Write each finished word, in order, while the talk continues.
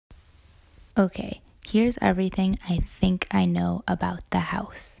Okay, here's everything I think I know about the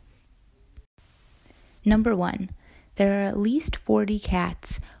house. Number 1, there are at least 40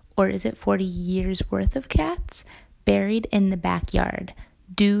 cats, or is it 40 years worth of cats, buried in the backyard.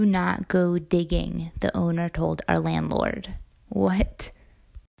 Do not go digging, the owner told our landlord. What?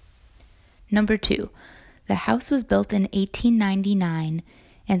 Number 2, the house was built in 1899,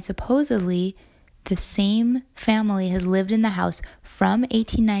 and supposedly the same family has lived in the house from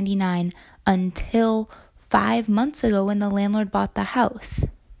 1899 until 5 months ago when the landlord bought the house.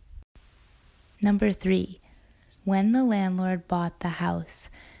 Number 3, when the landlord bought the house,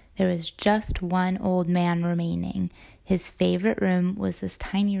 there was just one old man remaining. His favorite room was this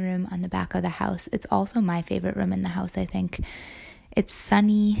tiny room on the back of the house. It's also my favorite room in the house, I think. It's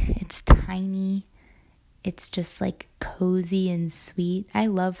sunny, it's tiny, it's just like cozy and sweet. I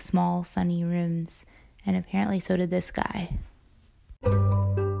love small, sunny rooms, and apparently so did this guy.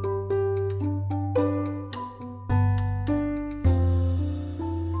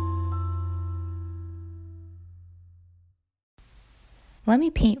 Let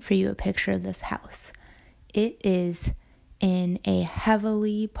me paint for you a picture of this house. It is in a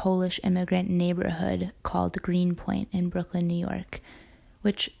heavily Polish immigrant neighborhood called Greenpoint in Brooklyn, New York,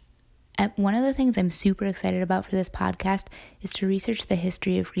 which one of the things I'm super excited about for this podcast is to research the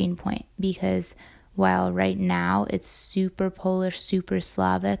history of Greenpoint, because while right now it's super Polish, super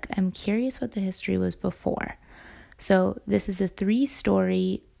Slavic, I'm curious what the history was before. So this is a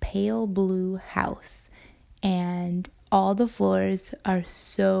 3-story pale blue house, and all the floors are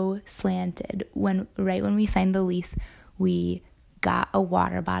so slanted. Right when we signed the lease, we got a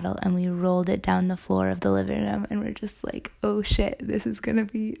water bottle and we rolled it down the floor of the living room, and we're just like, oh shit, this is gonna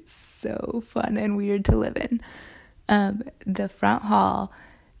be so fun and weird to live in. The front hall,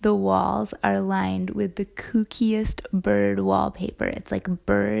 the walls are lined with the kookiest bird wallpaper. It's like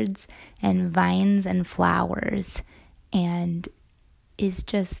birds and vines and flowers, and is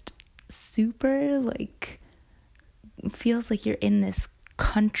just super like, feels like you're in this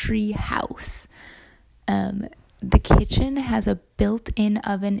country house. The kitchen has a built-in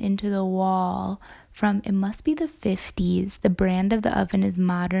oven into the wall from, it must be the 50s. The brand of the oven is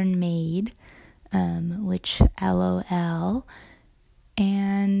Modern Made, which LOL.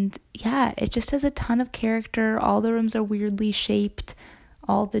 And yeah, it just has a ton of character. All the rooms are weirdly shaped.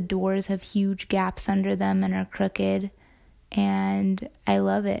 All the doors have huge gaps under them and are crooked. And I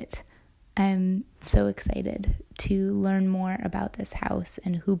love it. I'm so excited to learn more about this house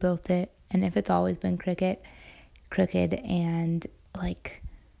and who built it, and if it's always been crooked, and like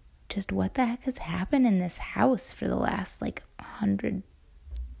just what the heck has happened in this house for the last like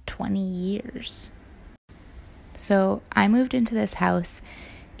 120 years. So I moved into this house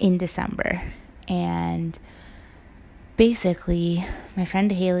in December, and basically my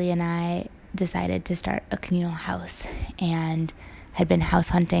friend Haley and I decided to start a communal house, and had been house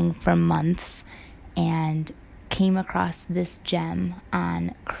hunting for months and came across this gem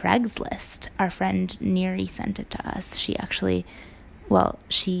on Craigslist. Our friend Neri sent it to us. She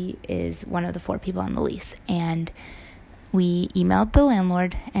is one of the 4 people on the lease, and we emailed the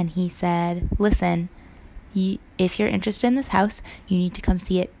landlord, and he said, listen, if you're interested in this house, you need to come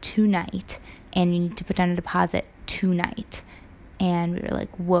see it tonight, and you need to put down a deposit tonight. And we were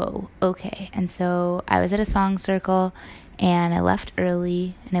like, whoa, okay. And so I was at a song circle, and I left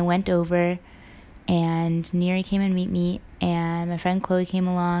early, and I went over, and Neri came and meet me, and my friend Chloe came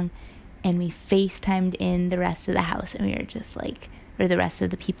along, and we FaceTimed in the rest of the house, and we were just like, or the rest of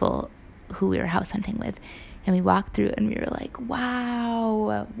the people who we were house hunting with, and we walked through, and we were like,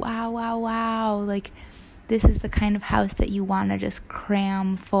 wow, like, this is the kind of house that you want to just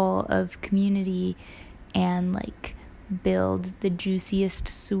cram full of community and, like, build the juiciest,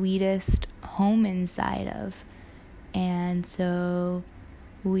 sweetest home inside of. And so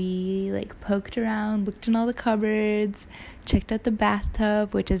we like poked around, looked in all the cupboards, checked out the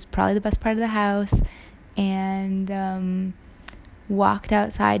bathtub, which is probably the best part of the house, and walked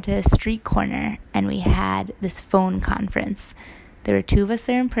outside to a street corner, and we had this phone conference. There were 2 of us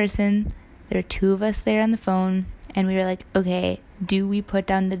there in person, there were 2 of us there on the phone, and we were like, okay, do we put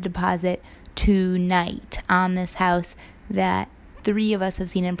down the deposit tonight on this house that 3 of us have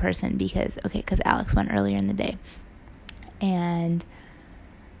seen in person, because Alex went earlier in the day. And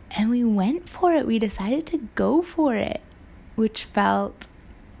we went for it. We decided to go for it, which felt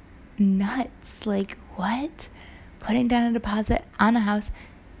nuts. Like, what? Putting down a deposit on a house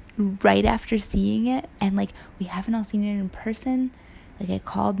right after seeing it, and like, we haven't all seen it in person. Like, I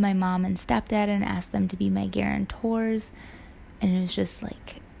called my mom and stepdad and asked them to be my guarantors, and it was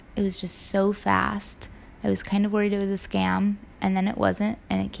just so fast. I was kind of worried it was a scam, and then it wasn't,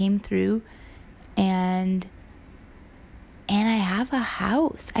 and it came through. And I have a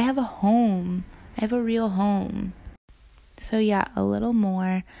house. I have a home. I have a real home. So yeah, a little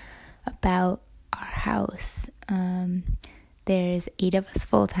more about our house. There's 8 of us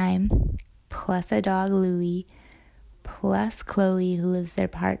full-time, plus a dog, Louie, plus Chloe, who lives there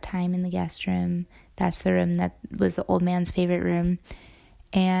part-time in the guest room. That's the room that was the old man's favorite room.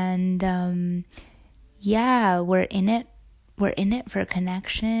 And yeah, we're in it for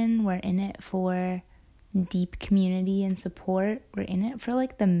connection. We're in it for deep community and support. We're in it for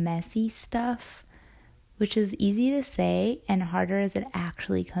like the messy stuff, which is easy to say and harder as it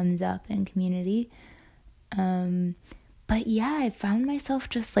actually comes up in community. But yeah, I found myself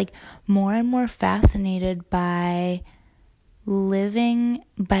just like more and more fascinated by living,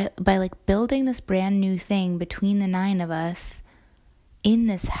 by like building this brand new thing between the 9 of us in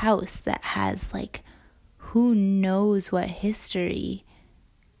this house that has like who knows what history.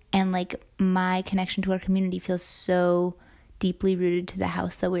 And like my connection to our community feels so deeply rooted to the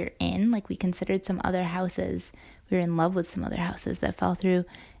house that we're in. Like we considered some other houses. We were in love with some other houses that fell through.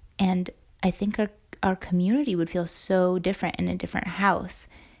 And I think our community would feel so different in a different house.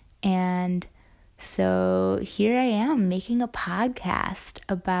 And so here I am making a podcast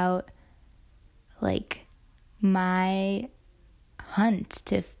about like my hunt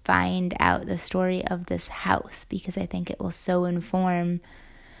to find out the story of this house, because I think it will so inform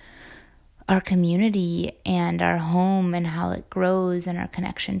our community and our home and how it grows and our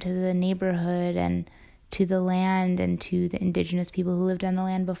connection to the neighborhood and to the land and to the indigenous people who lived on the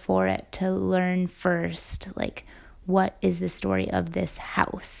land before it, to learn first, like, what is the story of this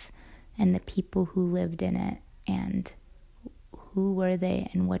house and the people who lived in it and who were they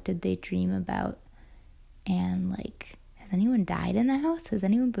and what did they dream about, and like, has anyone died in the house? Has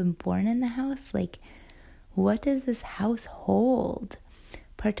anyone been born in the house? Like, what does this house hold?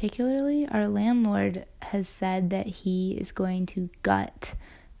 Particularly, our landlord has said that he is going to gut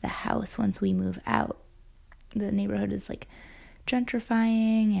the house once we move out. The neighborhood is like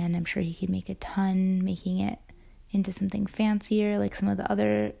gentrifying, and I'm sure he could make a ton making it into something fancier like some of the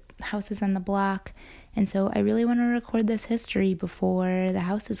other houses on the block. And so I really want to record this history before the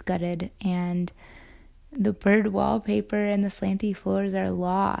house is gutted and the bird wallpaper and the slanty floors are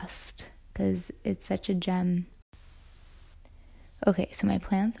lost, because it's such a gem. Okay, so my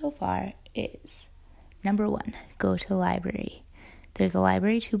plan so far is, number 1, go to the library. There's a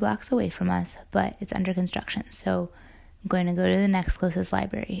library 2 blocks away from us, but it's under construction. So I'm going to go to the next closest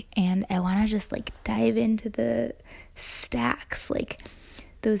library, and I want to just like dive into the stacks, like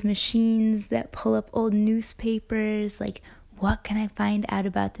those machines that pull up old newspapers. Like, what can I find out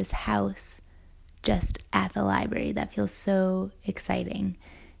about this house just at the library? That feels so exciting.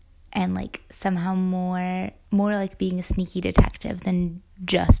 And like somehow more like being a sneaky detective than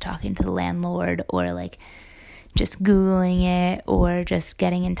just talking to the landlord or like just Googling it or just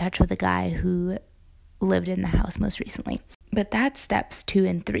getting in touch with the guy who lived in the house most recently. But that's steps 2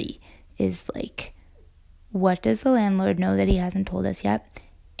 and 3 is like, what does the landlord know that he hasn't told us yet?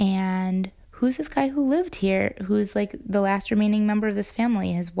 And who's this guy who lived here, who's like the last remaining member of this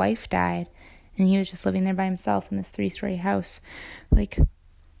family? His wife died and he was just living there by himself in this 3-story house. Like,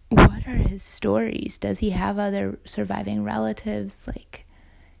 what are his stories? Does he have other surviving relatives? Like,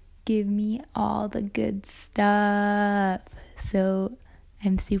 give me all the good stuff. So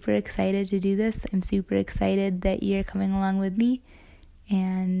I'm super excited to do this. I'm super excited that you're coming along with me.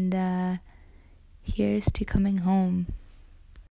 And here's to coming home.